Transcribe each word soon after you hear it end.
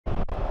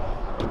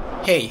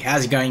Hey,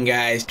 how's it going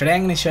guys? Today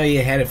I'm going to show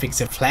you how to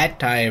fix a flat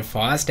tire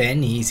fast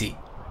and easy.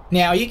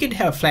 Now you could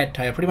have a flat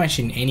tire pretty much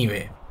in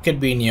anywhere. It could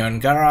be in your own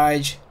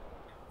garage,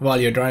 while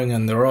you're driving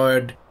on the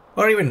road,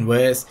 or even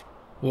worse,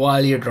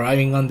 while you're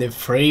driving on the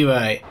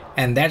freeway.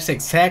 And that's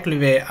exactly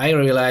where I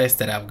realized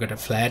that I've got a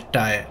flat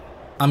tire.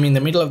 I'm in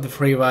the middle of the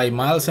freeway,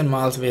 miles and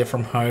miles away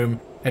from home.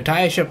 A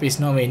tire shop is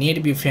nowhere near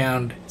to be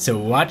found, so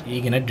what are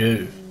you gonna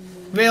do?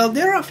 Well,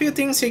 there are a few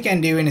things you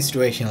can do in a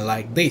situation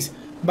like this,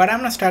 but I'm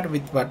gonna start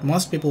with what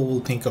most people will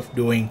think of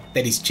doing,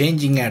 that is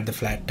changing out the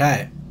flat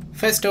tire.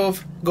 First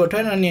off, go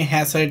turn on your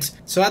hazards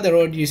so other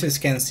road users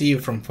can see you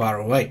from far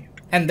away.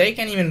 And they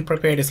can even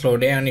prepare to slow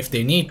down if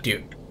they need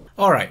to.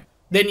 Alright,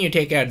 then you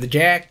take out the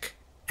jack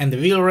and the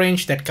wheel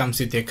wrench that comes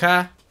with your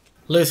car,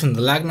 loosen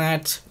the lug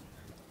nuts,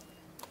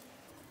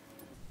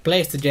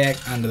 place the jack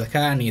under the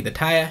car near the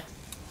tire,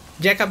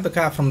 jack up the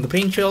car from the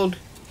windshield,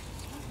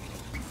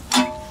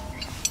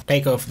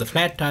 take off the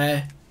flat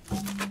tire,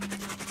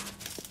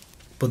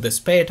 put the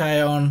spare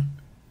tire on,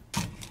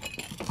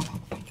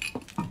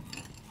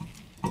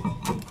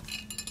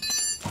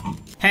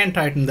 hand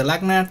tighten the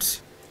lug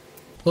nuts,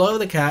 lower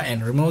the car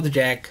and remove the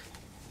jack,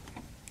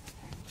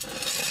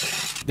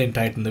 then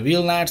tighten the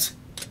wheel nuts,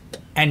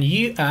 and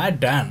you are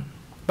done.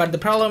 But the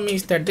problem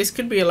is that this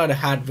could be a lot of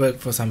hard work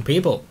for some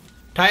people.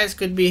 Tires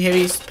could be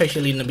heavy,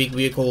 especially in a big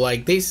vehicle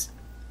like this.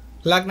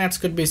 Lug nuts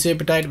could be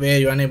super tight where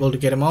you're unable to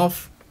get them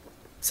off.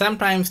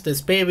 Sometimes the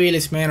spare wheel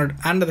is mounted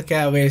under the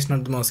car where it's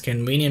not the most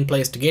convenient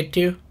place to get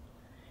to.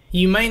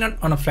 You may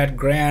not on a flat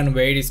ground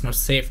where it is not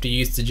safe to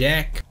use the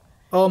jack.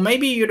 Or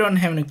maybe you don't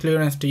have any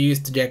clearance to use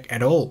the jack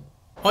at all.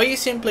 Or you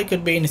simply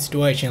could be in a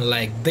situation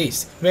like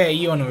this, where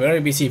you're on a very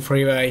busy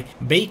freeway,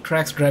 big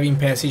trucks driving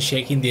past you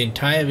shaking the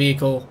entire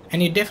vehicle,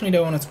 and you definitely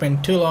don't want to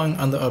spend too long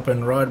on the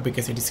open road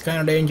because it is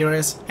kind of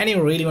dangerous, and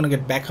you really want to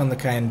get back on the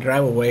car and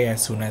drive away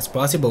as soon as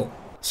possible.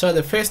 So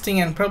the first thing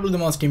and probably the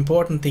most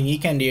important thing you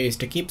can do is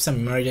to keep some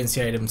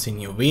emergency items in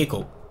your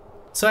vehicle.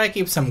 So I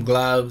keep some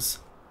gloves,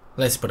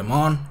 let's put them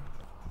on,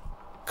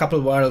 couple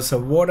bottles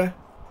of water,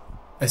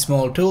 a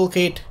small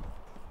toolkit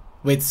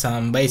with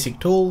some basic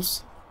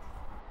tools,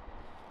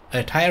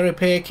 a tire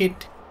repair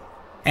kit,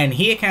 and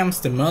here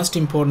comes the most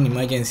important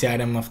emergency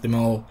item of them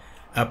all,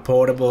 a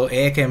portable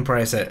air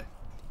compressor.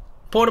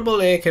 Portable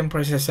air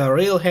compressors are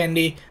real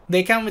handy.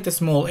 They come with a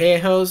small air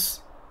hose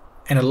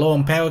and a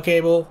long power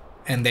cable,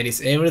 and that is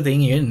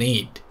everything you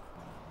need.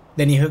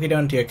 Then you hook it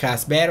onto your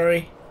car's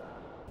battery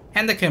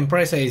and the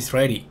compressor is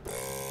ready.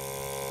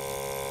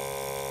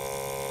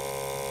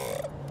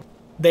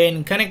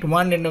 Then connect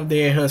one end of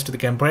the air hose to the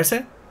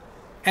compressor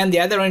and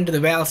the other end to the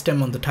valve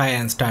stem on the tire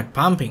and start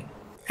pumping.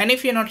 And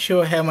if you're not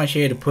sure how much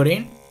air to put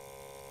in,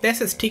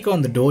 there's a sticker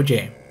on the door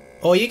jamb,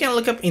 or you can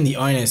look up in the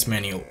owner's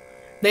manual.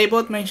 They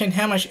both mention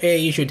how much air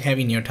you should have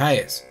in your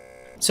tires.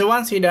 So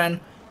once you're done,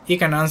 you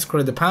can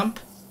unscrew the pump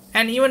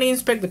and even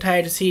inspect the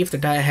tire to see if the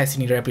tire has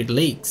any rapid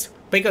leaks,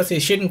 because you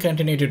shouldn't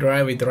continue to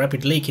drive with a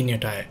rapid leak in your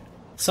tire.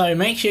 So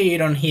make sure you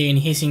don't hear any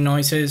hissing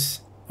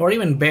noises, or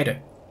even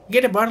better,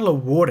 get a bottle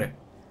of water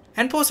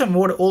and pour some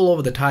water all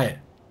over the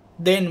tire.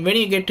 Then when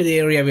you get to the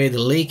area where the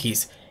leak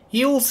is,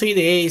 you will see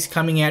the air is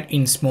coming out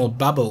in small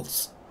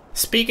bubbles.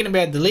 Speaking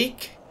about the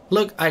leak,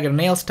 look, I got a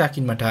nail stuck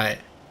in my tire.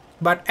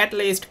 But at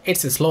least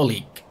it's a slow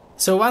leak.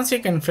 So once you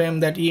confirm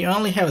that you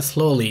only have a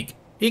slow leak,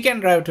 you can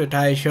drive to a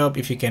tire shop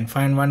if you can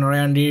find one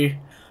around here,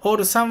 or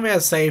to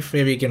somewhere safe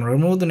where we can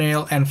remove the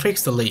nail and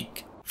fix the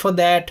leak. For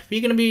that,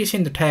 we're gonna be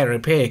using the tire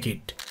repair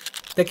kit.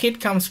 The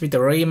kit comes with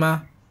a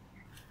reamer,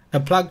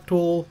 a plug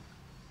tool,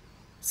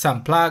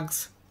 some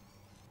plugs,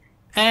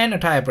 and a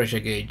tire pressure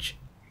gauge.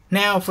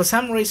 Now, for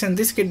some reason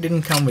this kit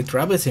didn't come with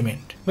rubber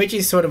cement, which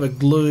is sort of a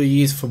glue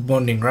used for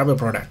bonding rubber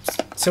products.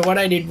 So what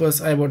I did was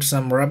I bought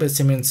some rubber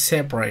cement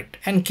separate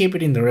and keep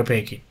it in the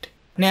repair kit.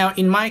 Now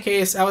in my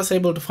case I was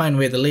able to find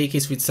where the leak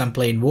is with some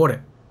plain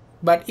water.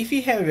 But if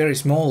you have a very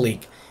small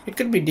leak, it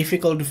could be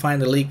difficult to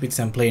find the leak with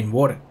some plain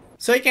water.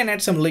 So you can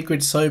add some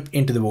liquid soap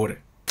into the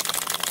water.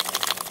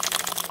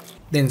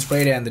 Then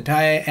spray down the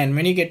tire, and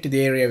when you get to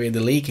the area where the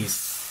leak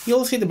is,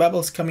 you'll see the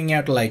bubbles coming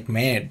out like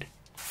mad.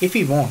 If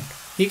you want,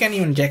 you can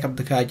even jack up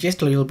the car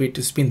just a little bit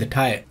to spin the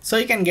tire, so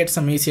you can get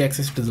some easy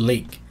access to the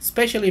leak,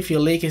 especially if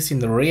your leak is in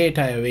the rear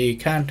tire where you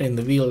can't turn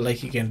the wheel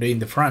like you can do in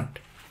the front.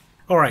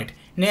 Alright,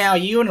 now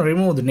you want to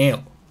remove the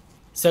nail.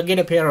 So get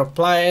a pair of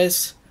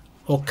pliers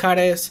or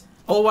cutters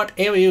or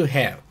whatever you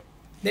have.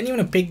 Then you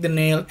want to pick the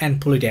nail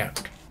and pull it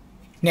out.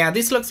 Now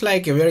this looks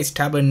like a very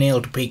stubborn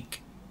nail to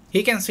pick.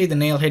 You can see the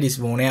nail head is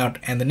worn out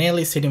and the nail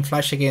is sitting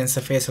flush against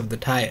the face of the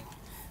tire.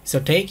 So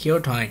take your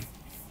time.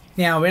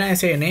 Now when I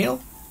say a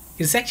nail,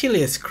 it's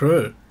actually a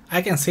screw.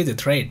 I can see the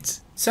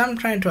threads, so I'm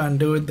trying to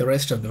undo it the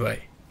rest of the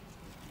way.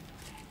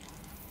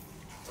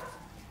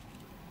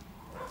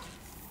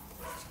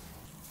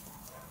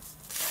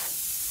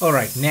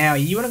 Alright, now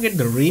you want to get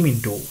the reaming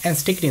tool and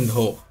stick it in the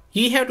hole.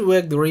 You have to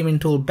work the reaming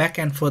tool back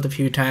and forth a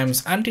few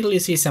times until you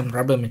see some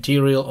rubber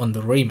material on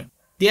the reamer.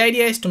 The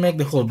idea is to make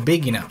the hole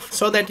big enough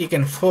so that you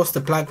can force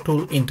the plug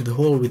tool into the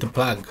hole with a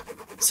plug.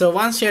 So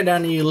once you're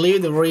done, you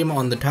leave the rim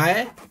on the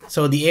tire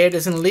so the air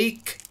doesn't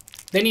leak.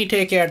 Then you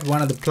take out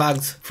one of the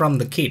plugs from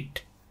the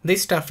kit.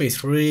 This stuff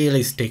is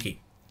really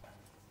sticky.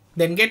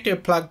 Then get your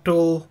plug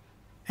tool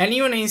and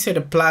you want to insert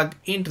a plug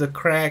into the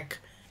crack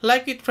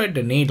like you thread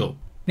the needle.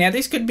 Now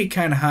this could be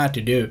kinda hard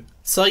to do.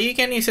 So you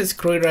can use a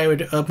screwdriver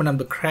to open up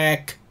the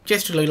crack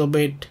just a little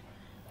bit,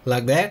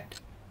 like that.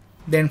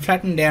 Then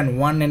flatten down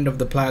one end of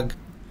the plug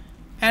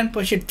and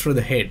push it through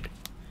the head.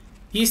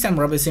 Use some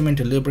rubber cement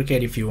to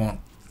lubricate if you want.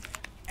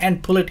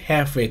 And pull it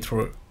halfway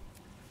through.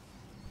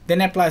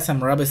 Then apply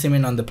some rubber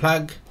cement on the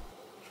plug.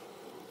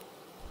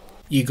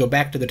 You go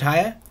back to the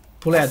tire,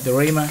 pull out the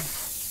reamer,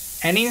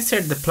 and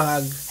insert the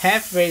plug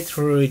halfway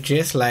through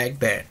just like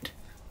that.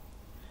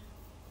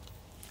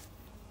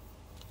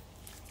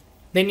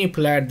 Then you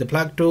pull out the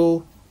plug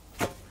tool,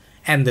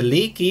 and the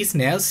leak is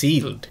now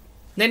sealed.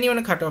 Then you want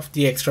to cut off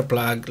the extra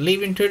plug,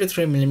 leaving 2 to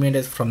 3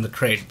 mm from the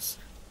threads.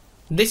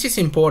 This is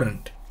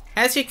important.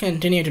 As you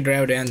continue to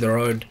drive down the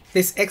road,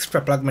 this extra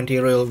plug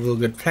material will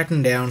get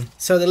flattened down,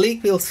 so the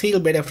leak will seal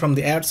better from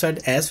the outside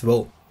as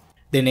well.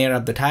 Then air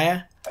up the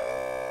tire.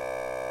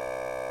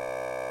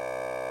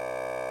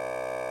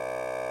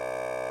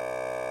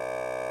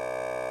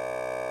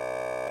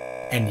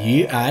 And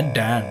you are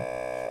done.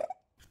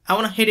 I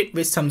want to hit it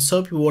with some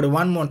soapy water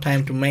one more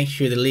time to make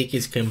sure the leak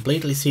is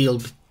completely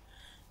sealed,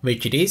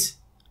 which it is.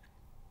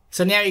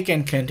 So now you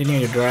can continue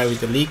to drive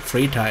with a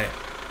leak-free tire.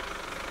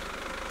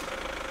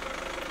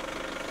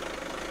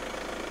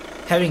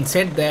 Having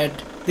said that,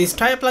 this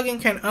tire plugging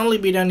can only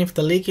be done if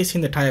the leak is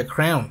in the tire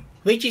crown,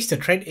 which is the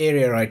tread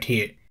area right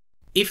here.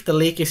 If the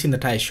leak is in the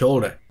tire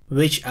shoulder,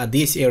 which are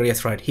these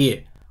areas right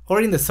here,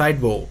 or in the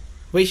sidewall,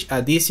 which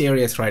are these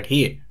areas right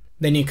here,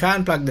 then you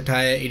can't plug the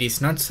tire. It is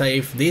not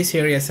safe. These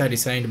areas are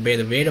designed to bear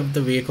the weight of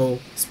the vehicle,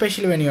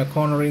 especially when you are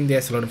cornering.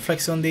 There's a lot of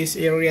flex on these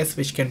areas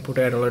which can put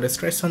out a lot of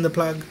stress on the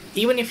plug.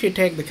 Even if you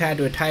take the car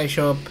to a tire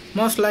shop,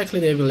 most likely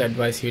they will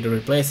advise you to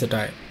replace the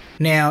tire.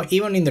 Now,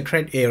 even in the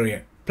tread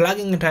area,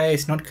 plugging a tire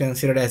is not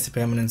considered as a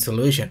permanent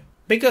solution,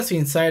 because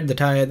inside the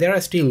tire there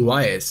are steel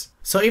wires.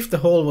 So if the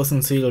hole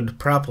wasn't sealed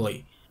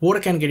properly,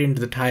 water can get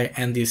into the tire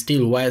and these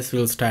steel wires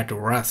will start to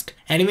rust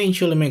and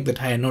eventually make the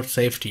tire not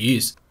safe to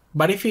use.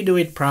 But if you do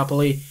it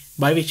properly,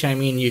 by which I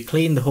mean you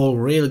clean the hole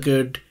real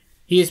good,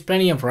 use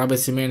plenty of rubber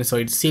cement so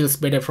it seals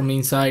better from the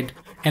inside,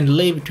 and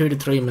leave 2 to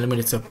 3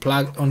 mm of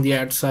plug on the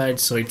outside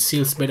so it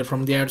seals better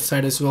from the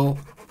outside as well,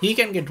 you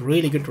can get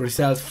really good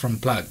results from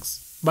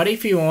plugs. But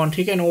if you want,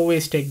 you can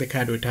always take the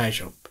car to a tire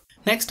shop.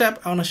 Next up,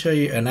 I want to show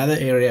you another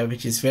area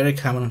which is very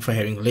common for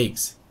having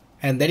leaks,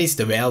 and that is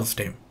the valve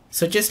stem.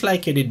 So just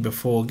like you did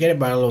before, get a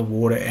bottle of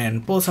water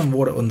and pour some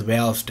water on the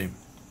valve stem.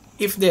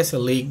 If there's a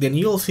leak, then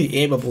you'll see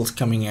air bubbles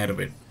coming out of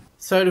it.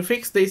 So to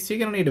fix this, you're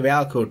gonna need a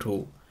valve core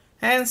tool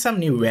and some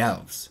new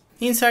valves.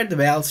 Inside the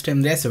valve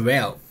stem, there's a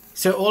valve.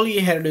 So all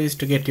you have to do is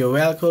to get your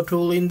valve core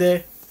tool in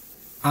there,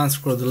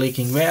 unscrew the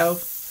leaking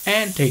valve,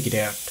 and take it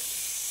out.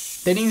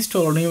 Then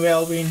install a new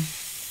valve in.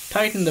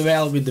 Tighten the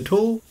valve with the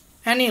tool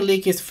and your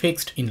leak is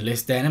fixed in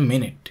less than a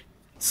minute.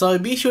 So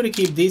be sure to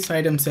keep these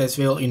items as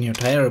well in your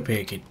tire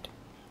repair kit.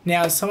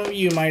 Now some of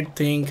you might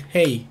think,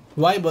 hey,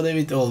 why bother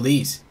with all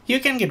these? You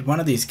can get one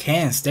of these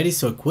cans that is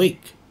so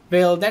quick.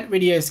 Well, that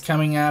video is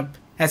coming up.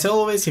 As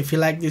always, if you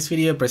like this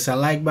video, press the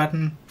like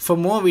button. For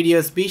more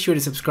videos, be sure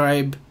to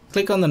subscribe.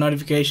 Click on the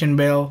notification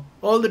bell.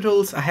 All the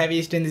tools I have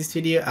used in this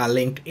video are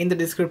linked in the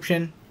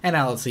description, and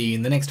I'll see you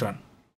in the next one.